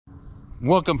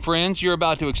Welcome, friends. You're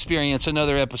about to experience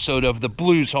another episode of the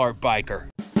Blues Harp Biker.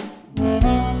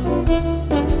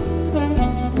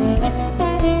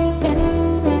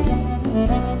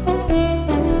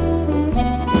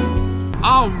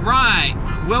 All right,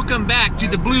 welcome back to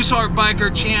the Blues Harp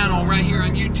Biker channel right here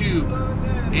on YouTube.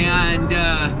 And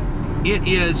it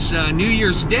is New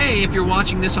Year's Day if you're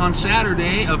watching this on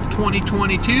Saturday of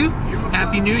 2022.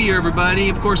 Happy New Year, everybody.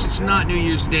 Of course, it's not New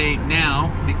Year's Day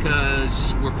now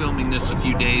because we're filming this a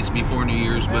few days before New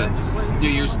Year's, but New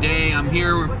Year's Day, I'm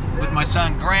here with my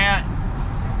son, Grant.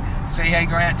 Say hey,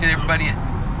 Grant, to everybody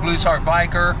at Blues Harp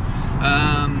Biker.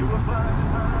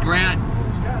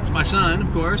 Grant is my son,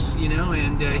 of course, you know,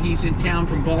 and he's in town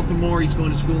from Baltimore. He's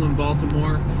going to school in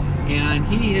Baltimore, and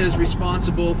he is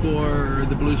responsible for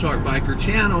the Blues Harp Biker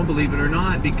channel, believe it or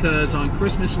not, because on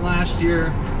Christmas last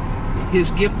year,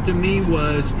 his gift to me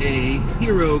was a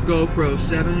Hero GoPro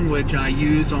 7, which I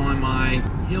use on my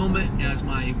helmet as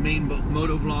my main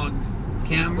Motovlog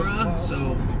camera.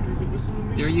 So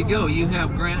there you go. You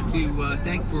have Grant to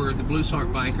thank for the Blues Harp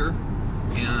Biker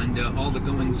and all the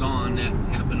goings on that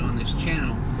happened on this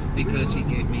channel, because he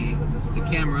gave me the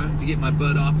camera to get my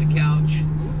butt off the couch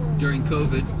during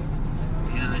COVID,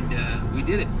 and we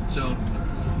did it. So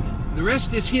the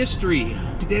rest is history.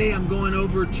 Today I'm going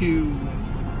over to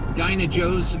Dinah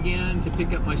Joe's again to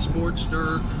pick up my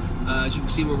Sportster. As you can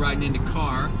see, we're riding in the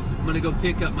car. I'm going to go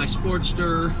pick up my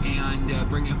Sportster and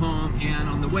bring it home, and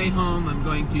on the way home I'm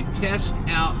going to test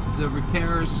out the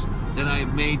repairs that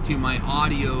I've made to my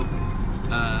audio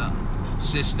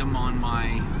system on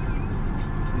my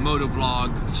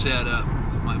Motovlog setup,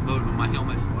 my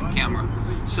helmet camera.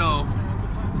 So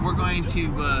we're going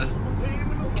to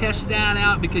test that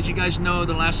out, because you guys know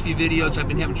the last few videos I've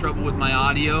been having trouble with my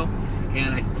audio,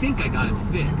 and I think I got it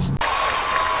fixed.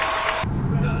 I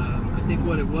think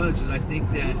what it was is, I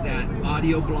think that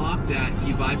audio block that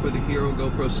you buy for the Hero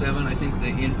GoPro 7, I think the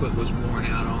input was worn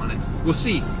out on it. We'll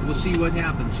see what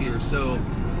happens here. So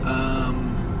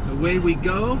away we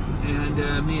go, and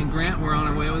me and Grant, we're on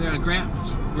our way over there. And Grant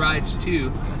rides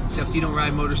too, except he don't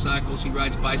ride motorcycles, he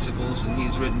rides bicycles, and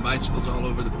he's ridden bicycles all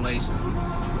over the place,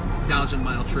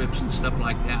 1,000-mile trips and stuff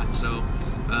like that. So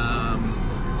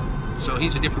so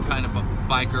he's a different kind of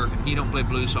biker. He don't play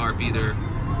blues harp either.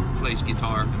 He plays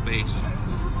guitar, bass,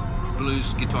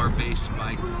 blues, guitar, bass,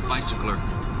 bicycler.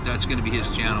 That's going to be his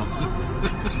channel.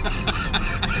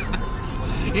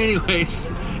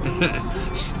 Anyways,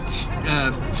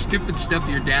 stupid stuff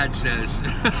your dad says.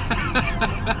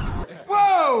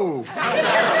 Whoa!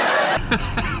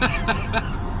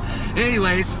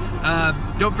 Anyways,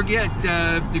 don't forget,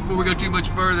 before we go too much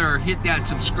further, hit that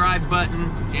subscribe button,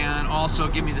 and also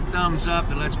give me the thumbs up.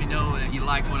 It lets me know that you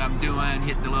like what I'm doing.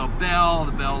 Hit the little bell.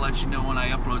 The bell lets you know when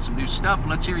I upload some new stuff.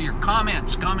 Let's hear your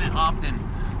comments. Comment often.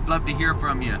 Love to hear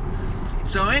from you.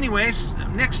 So anyways,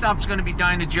 next stop's going to be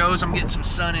Dinah Joe's. I'm getting some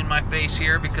sun in my face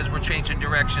here because we're changing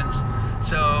directions.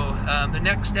 So the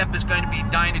next step is going to be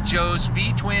Dinah Joe's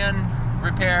V-twin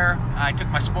repair. I took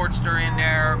my Sportster in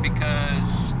there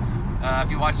because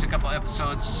if you watched a couple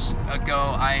episodes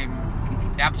ago, I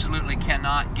absolutely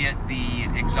cannot get the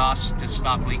exhaust to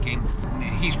stop leaking.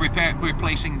 He's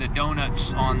replacing the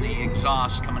donuts on the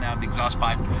exhaust coming out of the exhaust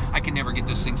pipe. I can never get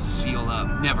those things to seal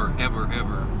up. Never, ever,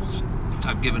 ever.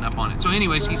 I've given up on it. So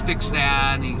anyways, he's fixed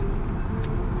that, and he's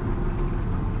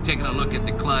taking a look at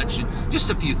the clutch and just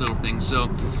a few little things. So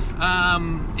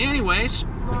anyways,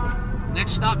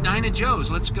 next stop, Dinah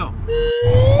Joe's. Let's go.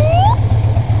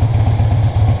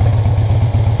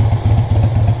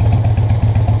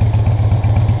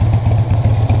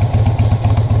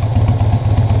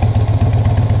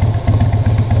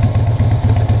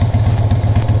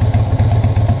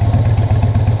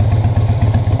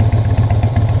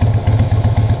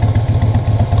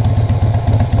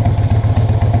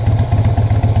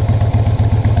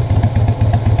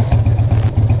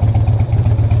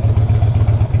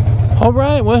 All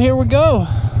right, well, here we go.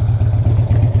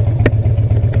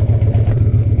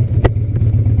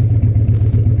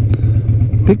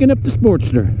 Picking up the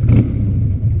Sportster.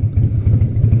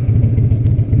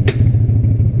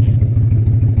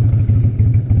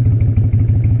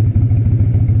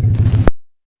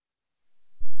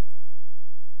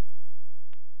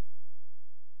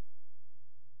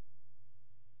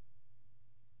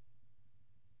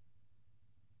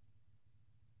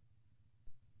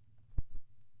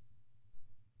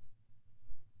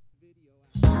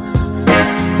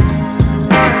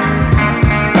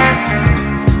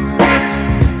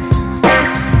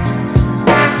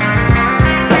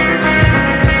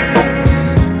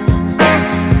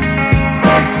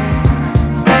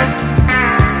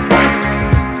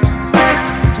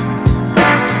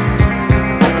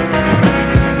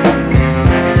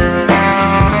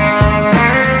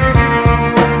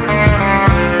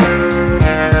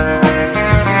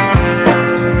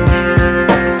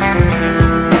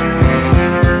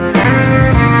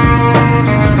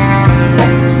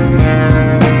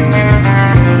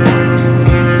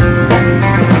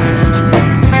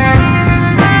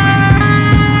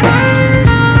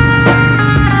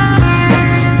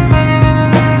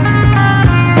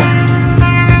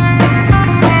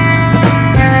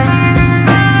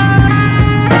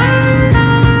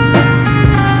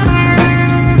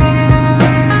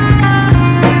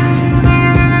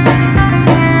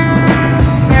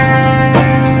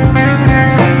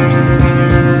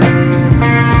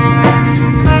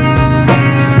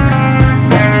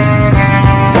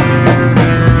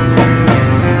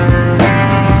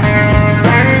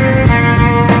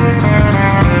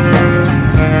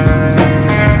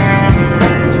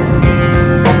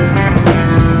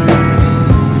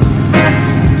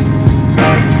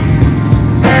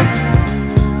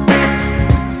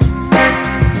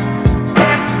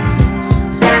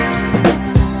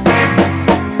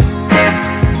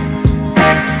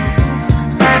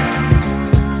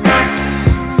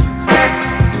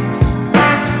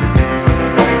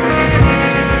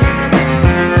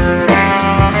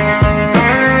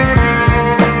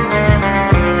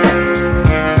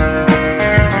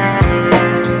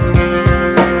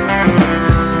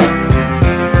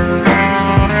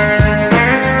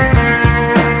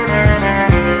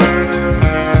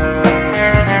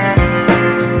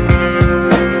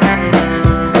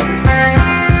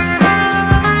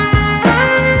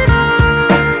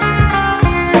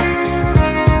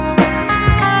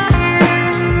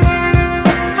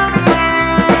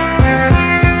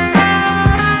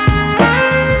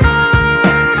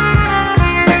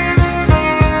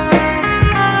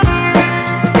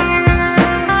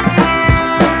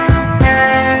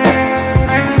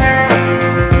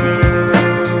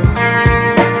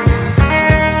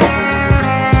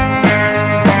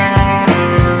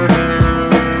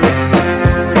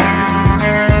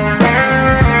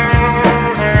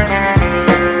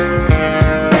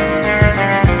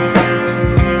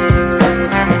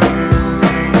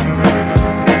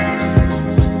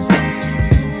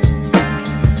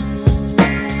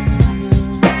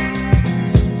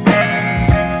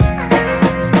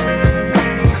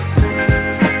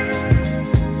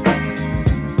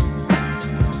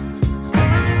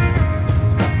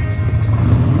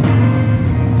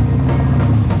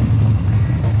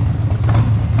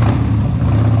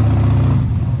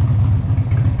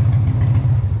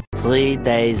 3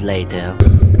 days later.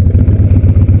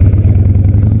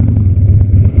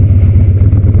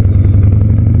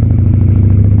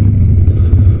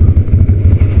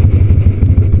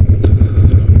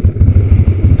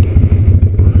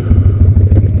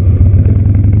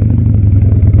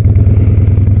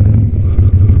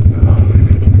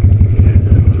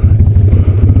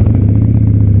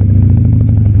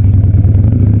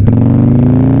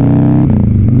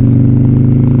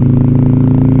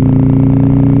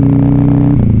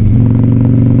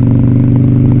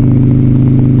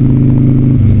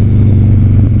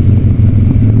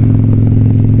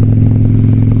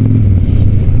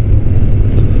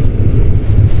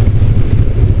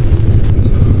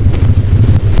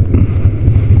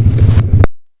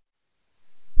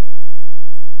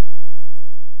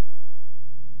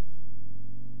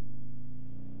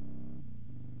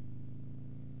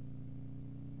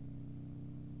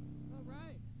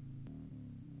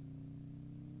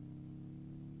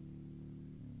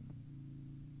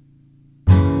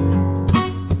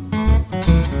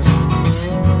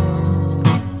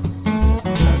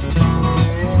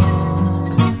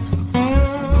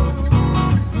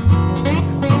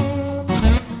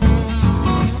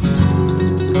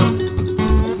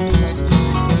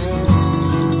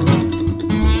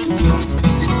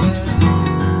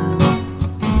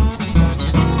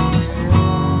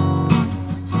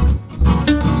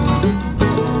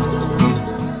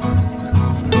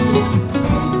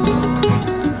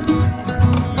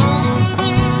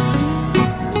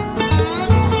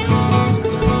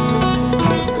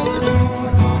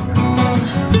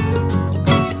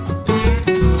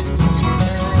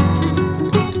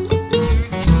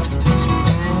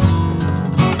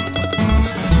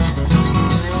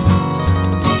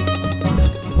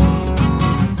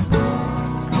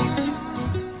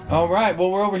 Alright,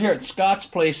 well we're over here at Scott's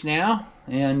place now,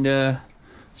 and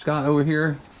Scott over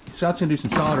here, Scott's gonna do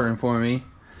some soldering for me.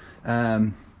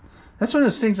 That's one of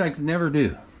those things I could never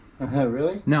do.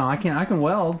 Really? No, I can't. I can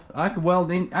weld. I could weld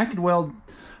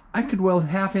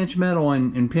 1/2-inch metal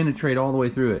and penetrate all the way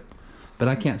through it, but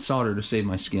I can't solder to save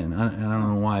my skin. I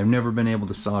don't know why. I've never been able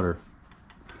to solder.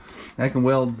 I can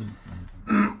weld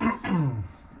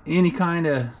any kind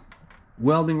of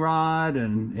welding rod,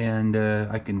 and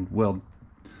I can weld.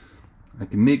 I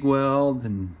can MIG weld,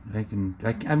 and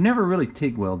I've never really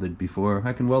TIG welded before.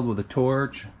 I can weld with a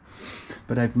torch,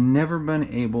 but I've never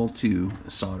been able to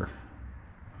solder.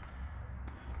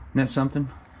 Isn't that something?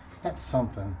 That's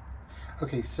something.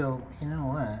 Okay, so you know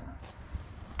what?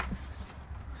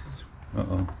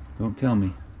 Uh-oh. Don't tell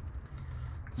me.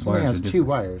 This one has 2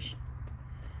 wires,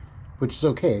 which is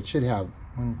okay. It should have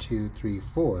 1, 2, 3,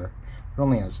 4. It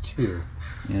only has 2.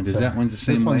 And does that one's the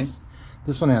same way?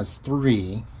 This one has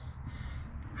 3.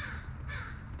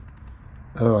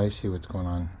 Oh, I see what's going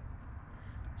on.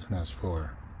 This one has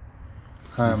 4.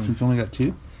 This one's only got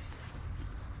 2?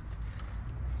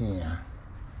 Yeah.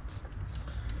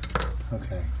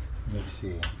 Okay, let me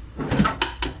see.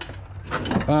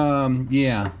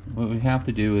 Yeah. What we have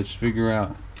to do is figure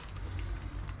out.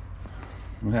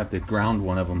 We'll have to ground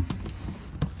one of them.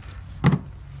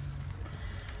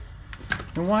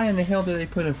 And why in the hell do they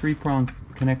put a 3-prong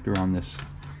connector on this?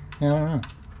 I don't know.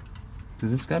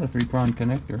 Because it's got a 3-prong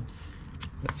connector.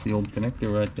 That's the old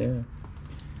connector right there.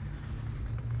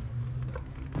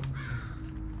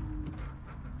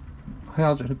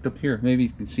 How's it hooked up here? Maybe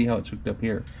you can see how it's hooked up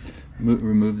here.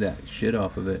 Remove that shit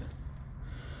off of it.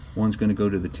 One's going to go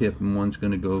to the tip, and one's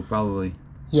going to go probably.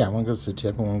 Yeah, one goes to the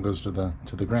tip, and one goes to the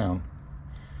ground.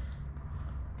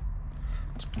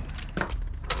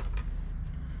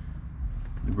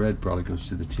 The red probably goes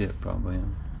to the tip, probably.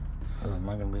 Am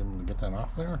I going to be able to get that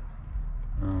off there?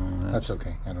 Oh, that's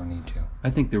okay. I don't need to.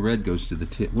 I think the red goes to the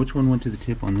tip. Which one went to the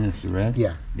tip on this? The red?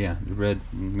 Yeah. Yeah, the red.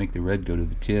 Make the red go to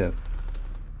the tip.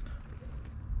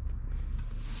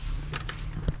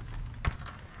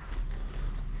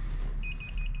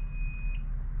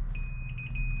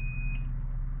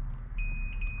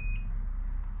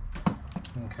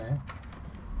 Okay.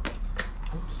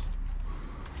 Oops.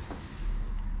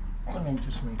 Let me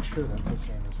just make sure that's the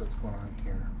same as what's going on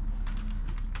here.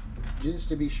 Just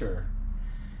to be sure.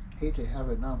 Hate to have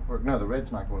it not work. No, the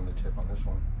red's not going to the tip on this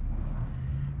one.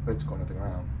 Red's going to the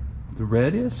ground. The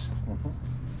red is? Mm-hmm.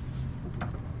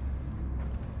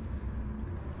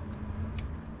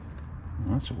 Well,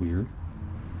 that's weird.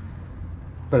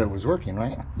 But it was working,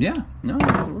 right? Yeah. No, it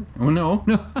was working. Oh, no.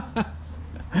 No.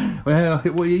 Well,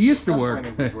 it used to work.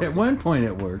 At one point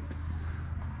it worked.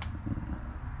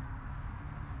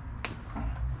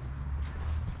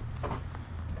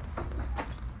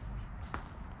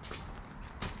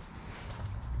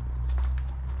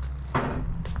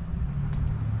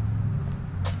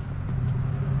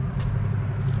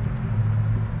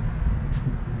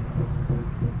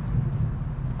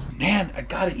 man, I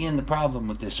gotta end the problem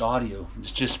with this audio.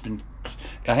 It's just been,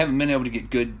 I haven't been able to get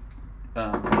good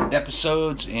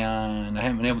episodes, and I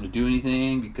haven't been able to do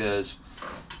anything because,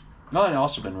 well, it's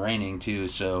also been raining too,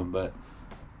 so, but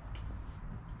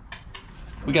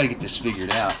we gotta get this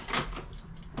figured out.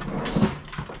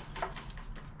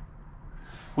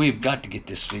 We've got to get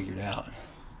this figured out.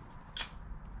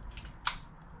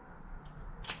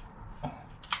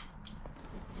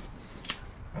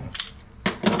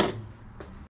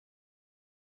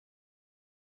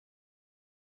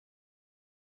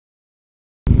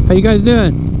 How you guys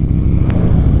doing?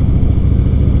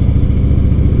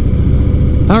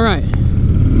 All right.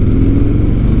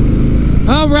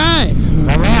 All right.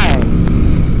 All right.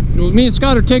 Me and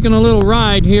Scott are taking a little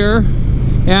ride here,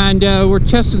 and we're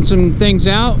testing some things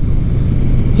out.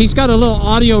 He's got a little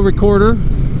audio recorder,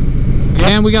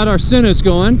 and we got our Cinas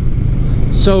going,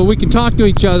 so we can talk to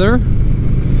each other,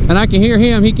 and I can hear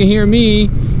him, he can hear me,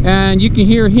 and you can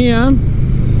hear him,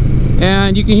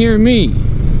 and you can hear me.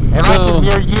 And so, I can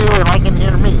hear you, and I can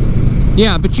hear me.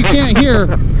 Yeah, but you can't hear,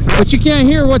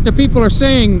 what the people are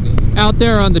saying out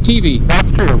there on the TV.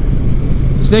 That's true.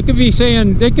 So they could be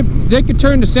saying, they could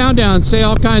turn the sound down and say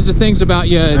all kinds of things about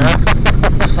you, and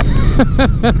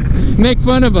make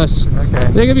fun of us.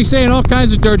 Okay. They could be saying all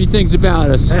kinds of dirty things about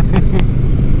us.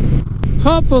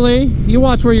 Hopefully, you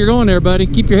watch where you're going there, buddy.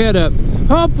 Keep your head up.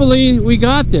 Hopefully, we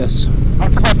got this. I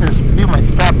forgot to do my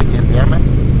strap again, damn it.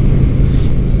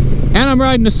 And I'm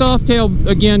riding the Softail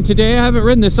again today. I haven't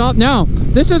ridden the Soft. Now,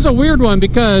 this is a weird one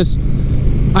because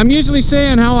I'm usually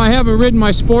saying how I haven't ridden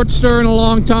my Sportster in a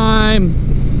long time.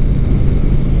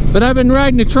 But I've been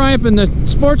riding the Triumph and the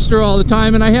Sportster all the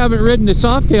time, and I haven't ridden the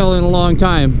Softail in a long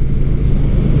time.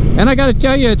 And I gotta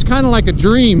tell you, it's kind of like a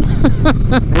dream. It's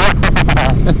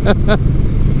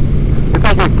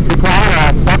like a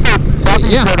cataract. That's what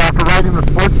Kathy said after riding the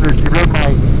Sportster. She rode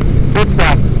my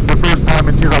switchback the first time,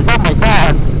 and she's like, oh my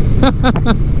God.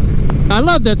 I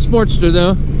love that Sportster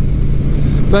though,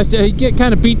 but you get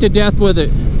kind of beat to death with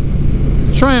it.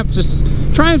 Triumph's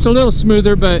a little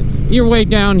smoother, but you're way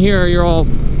down here, you're all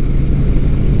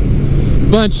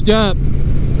bunched up.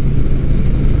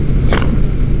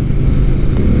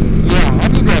 Yeah, I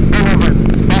need to pull over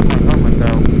and stop my helmet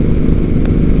though.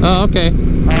 Oh, okay.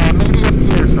 Maybe up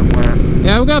here somewhere.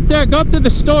 Yeah, we'll go up there. Go up to the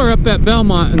store up at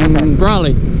Belmont and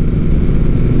Raleigh.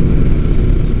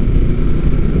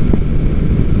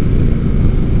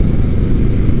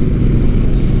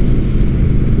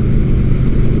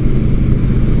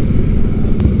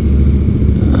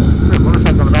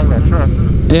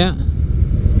 Yeah.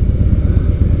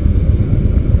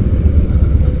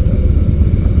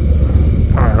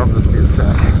 Alright, I'll just be a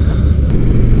sec.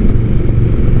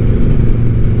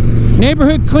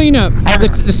 Neighborhood cleanup.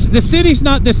 The city's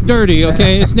not this dirty,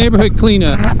 okay? It's neighborhood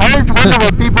cleanup. I always wonder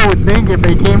what people would think if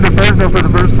they came to Fresno for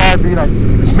the first time, be like,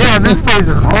 man, this place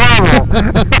is horrible.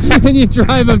 And you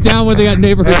drive them down where they got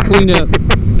neighborhood cleanup.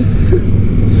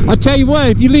 I'll tell you what,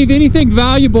 if you leave anything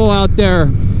valuable out there,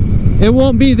 it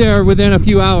won't be there within a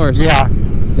few hours. Yeah.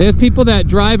 There's people that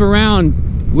drive around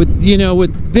with, you know,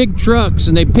 with big trucks,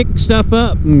 and they pick stuff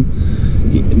up, and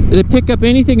they pick up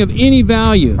anything of any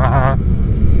value. Uh-huh.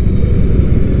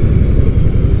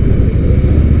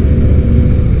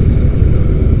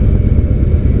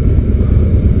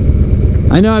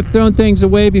 I know I've thrown things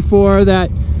away before that,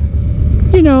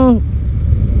 you know,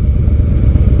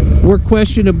 were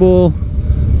questionable,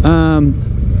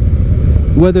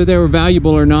 whether they were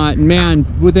valuable or not, and man,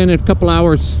 within a couple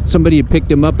hours somebody had picked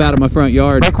them up out of my front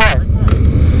yard. Like what?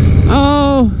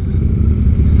 Oh,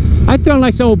 I've thrown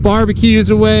like some old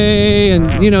barbecues away,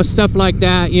 and you know, stuff like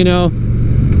that, you know,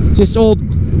 just old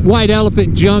white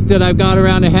elephant junk that I've got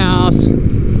around the house.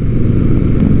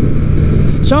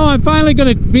 So I'm finally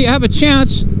going to have a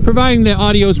chance, providing the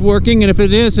audio's working, and if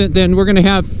it isn't, then we're going to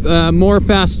have more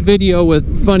fast video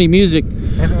with funny music.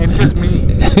 And just me.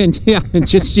 And yeah, and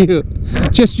just you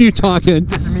talking.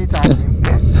 Just me talking.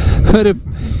 But if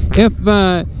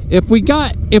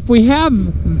we have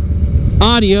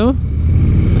audio,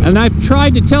 and I've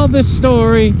tried to tell this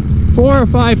story 4 or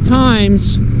 5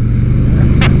 times,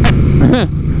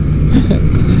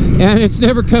 and it's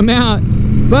never come out,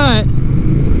 but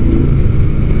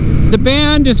the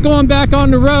band is going back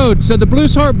on the road. So the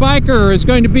Blues Harp Biker is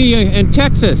going to be in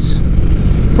Texas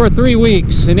for 3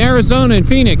 weeks, in Arizona and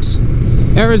Phoenix.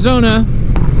 Arizona.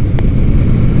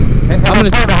 And we're going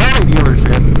to a Harley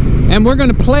dealership. And we're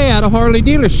going to play at a Harley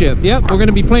dealership. Yep, we're going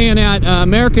to be playing at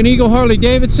American Eagle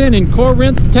Harley-Davidson in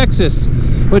Corinth, Texas,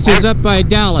 which is up by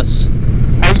Dallas.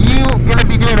 Are you going to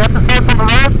be doing episodes from the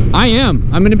road? I am.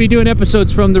 I'm going to be doing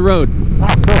episodes from the road.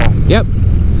 Oh, cool. Yep.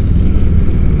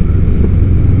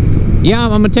 Yeah,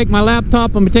 I'm gonna take my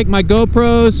laptop, I'm gonna take my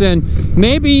GoPros, and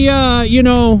maybe you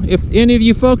know, if any of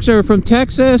you folks are from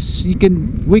Texas, we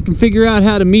can figure out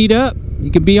how to meet up. You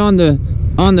could be on the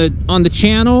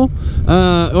channel,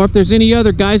 or if there's any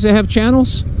other guys that have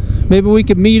channels, maybe we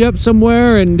could meet up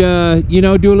somewhere and you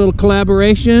know, do a little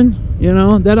collaboration. You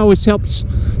know, that always helps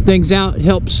things out,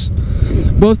 helps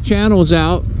both channels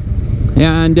out.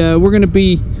 And we're gonna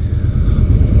be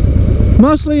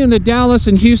mostly in the Dallas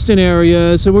and Houston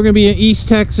area, so we're gonna be in East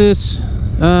Texas,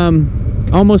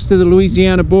 almost to the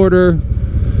Louisiana border,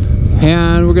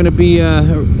 and we're gonna be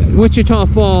Wichita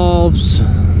Falls,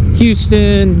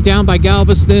 Houston, down by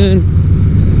Galveston,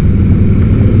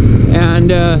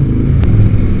 and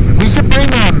we should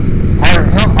bring our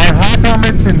half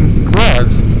helmets and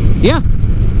gloves. Yeah,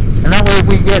 and that way if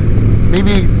we get,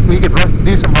 maybe we could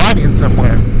do some riding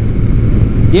somewhere.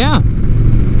 Yeah.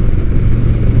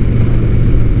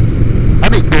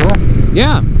 That'd be cool.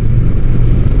 Yeah.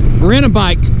 Rent a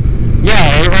bike.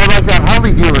 Yeah, or like that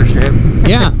Harley dealership.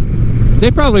 Yeah.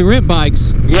 They probably rent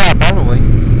bikes. Yeah, probably.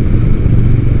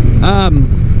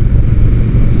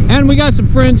 And we got some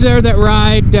friends there that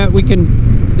ride that I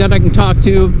can talk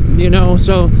to, you know,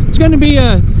 so it's going to be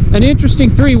an interesting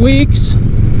 3 weeks.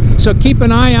 So keep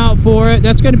an eye out for it.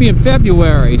 That's going to be in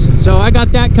February. So I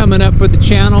got that coming up for the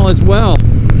channel as well.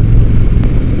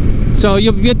 So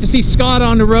you'll get to see Scott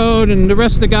on the road and the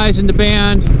rest of the guys in the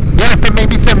band. Yeah, so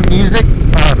maybe some music,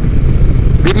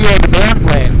 video of the band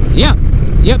playing. Yeah.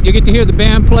 Yep, you get to hear the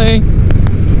band play.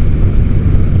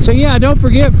 So yeah, don't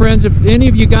forget, friends, if any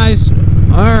of you guys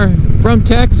are from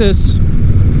Texas,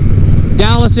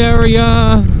 Dallas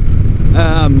area,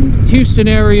 Houston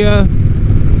area,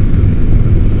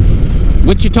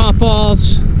 Wichita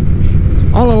Falls,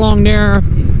 all along there,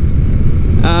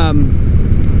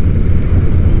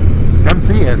 come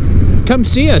see us. Come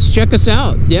see us. Check us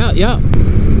out. Yeah, yeah.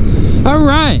 All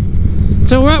right.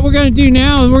 So what we're going to do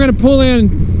now is we're going to pull in.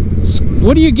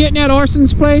 What are you getting at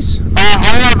Arson's place? I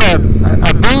have a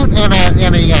boot and a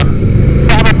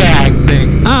saddlebag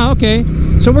thing. Ah, okay.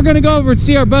 So we're going to go over and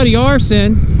see our buddy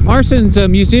Arson. Arson's a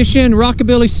musician,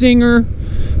 rockabilly singer,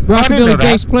 rockabilly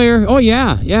bass player. Oh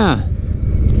yeah, yeah.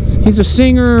 He's a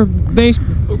singer, bass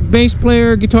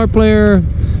player, guitar player.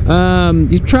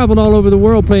 He's traveled all over the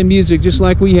world playing music just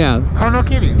like we have. Oh, no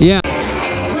kidding. Yeah.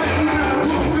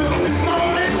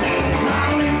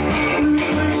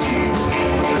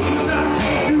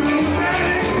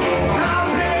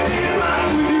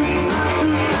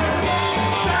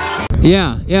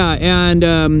 Yeah, yeah, and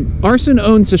Arson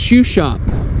owns a shoe shop.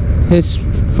 His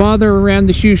father ran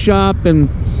the shoe shop, and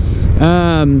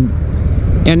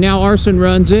now Arson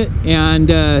runs it, and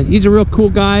he's a real cool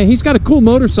guy. He's got a cool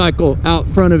motorcycle out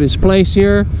front of his place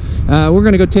here. We're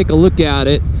gonna go take a look at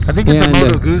it. I think it's a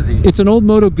Moto Guzzi. It's an old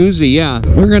Moto Guzzi, yeah.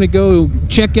 We're gonna go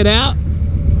check it out.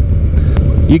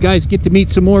 You guys get to meet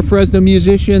some more Fresno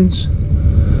musicians,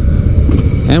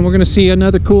 and we're gonna see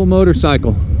another cool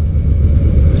motorcycle.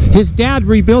 His dad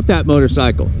rebuilt that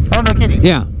motorcycle. Oh, no kidding.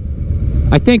 Yeah,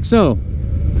 I think so.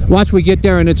 Watch we get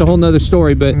there and it's a whole nother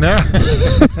story, but no.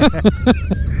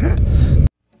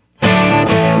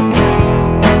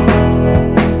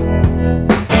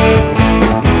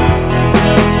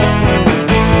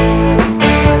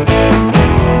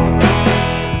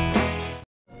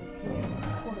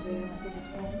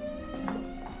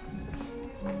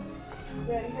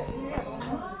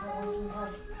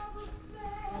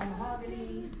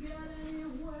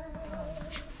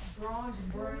 Bronze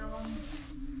and brown,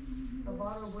 a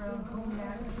bottle brown,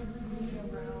 cognac, medium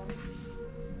brown.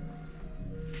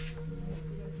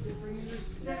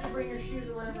 Bring your shoes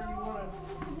wherever you want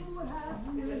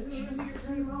to. Is it the shoes that you're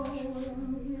trying to wash?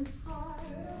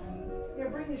 Yeah,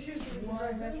 bring the shoes to the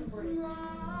dry metro break.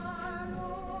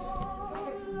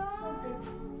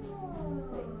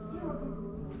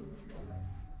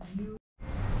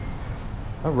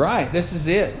 all right, this is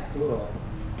it. Cool.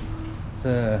 It's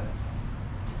a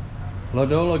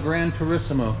Lodola Gran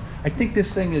Turismo. I think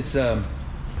this thing is, I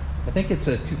think it's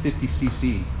a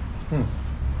 250cc.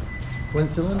 One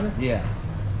cylinder? Yeah.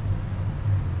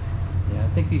 Yeah, I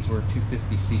think these were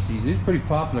 250ccs. These are pretty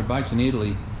popular bikes in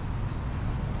Italy.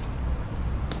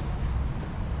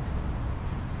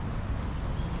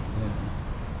 Yeah.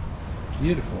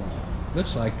 Beautiful.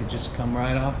 Looks like they just come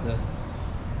right off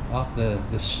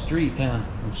the street, huh?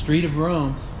 The street of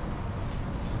Rome.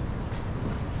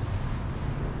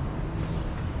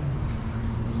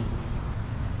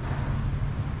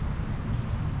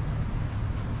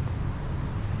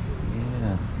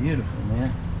 Yeah, beautiful,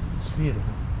 man. It's beautiful.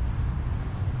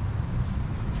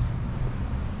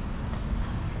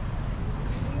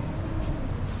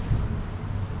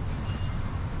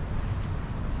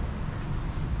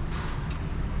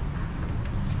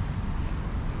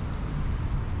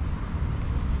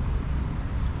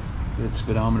 Good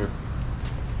speedometer.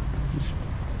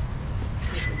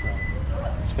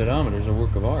 The speedometer is a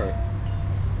work of art.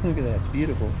 Look at that, it's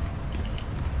beautiful.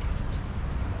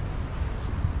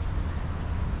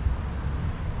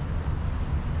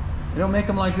 They don't make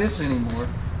them like this anymore.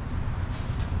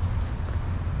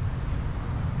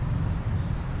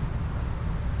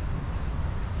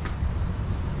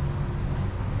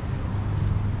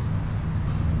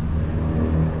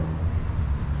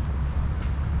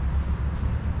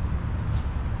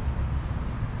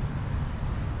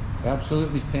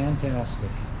 Absolutely fantastic.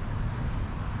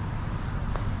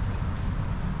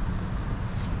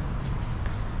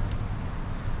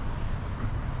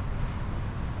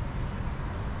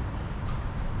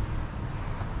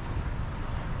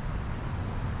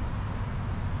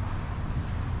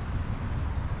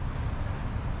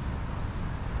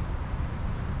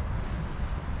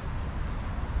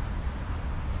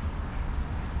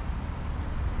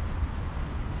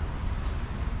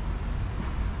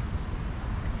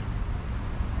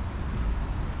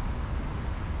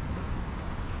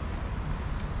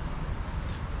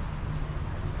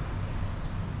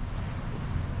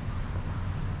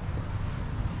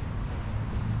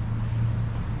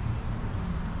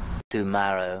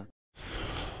 Tomorrow.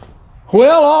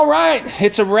 Well, all right,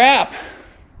 it's a wrap.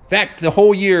 In fact, the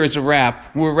whole year is a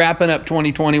wrap. We're wrapping up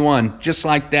 2021 just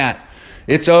like that.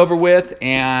 It's over with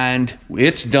and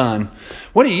it's done.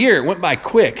 What a year. It went by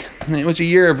quick. It was a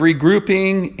year of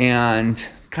regrouping and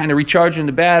kind of recharging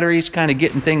the batteries, kind of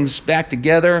getting things back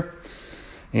together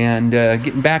and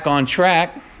getting back on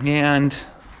track. And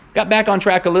got back on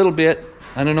track a little bit.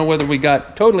 I don't know whether we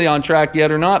got totally on track yet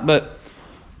or not, but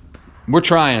we're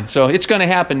trying. So it's going to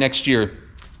happen next year.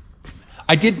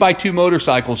 I did buy 2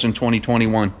 motorcycles in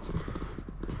 2021.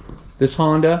 This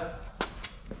Honda,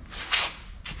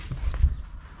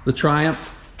 the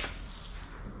Triumph.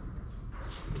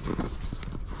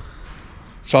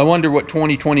 So I wonder what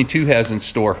 2022 has in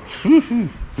store.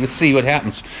 Let's see what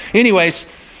happens. Anyways,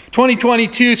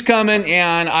 2022 is coming,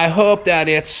 and I hope that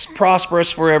it's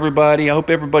prosperous for everybody. I hope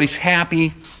everybody's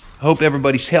happy. I hope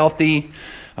everybody's healthy.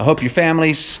 I hope your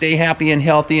families stay happy and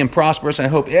healthy and prosperous. I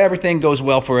hope everything goes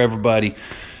well for everybody.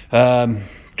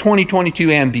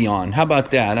 2022 and beyond. How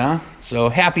about that, huh? So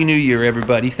happy New Year,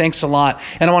 everybody. Thanks a lot.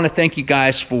 And I want to thank you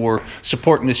guys for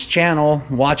supporting this channel,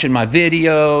 watching my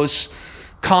videos,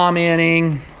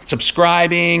 commenting,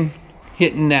 subscribing,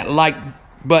 hitting that like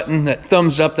button, that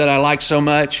thumbs up that I like so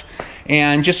much,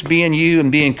 and just being you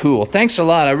and being cool. Thanks a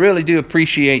lot. I really do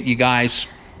appreciate you guys.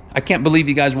 I can't believe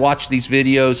you guys watch these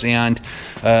videos, and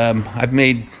I've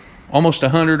made almost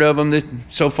 100 of them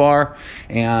so far,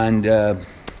 and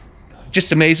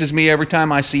just amazes me every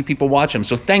time I see people watch them.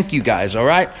 So thank you guys, all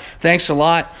right? Thanks a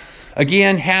lot.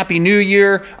 Again, Happy New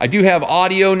Year. I do have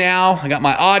audio now. I got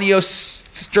my audio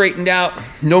straightened out.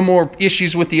 No more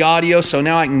issues with the audio, so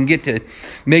now I can get to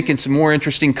making some more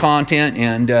interesting content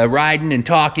and riding and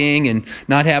talking and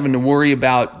not having to worry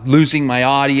about losing my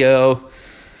audio.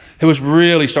 It was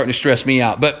really starting to stress me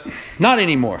out, but not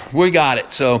anymore. We got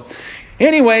it. So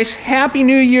anyways, Happy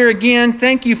New Year again.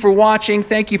 Thank you for watching.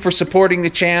 Thank you for supporting the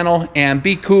channel, and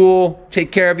be cool.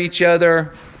 Take care of each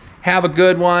other. Have a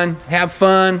good one. Have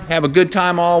fun. Have a good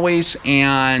time always,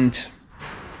 and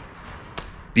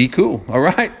be cool. All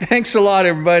right? Thanks a lot,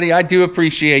 everybody. I do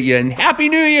appreciate you, and Happy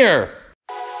New Year.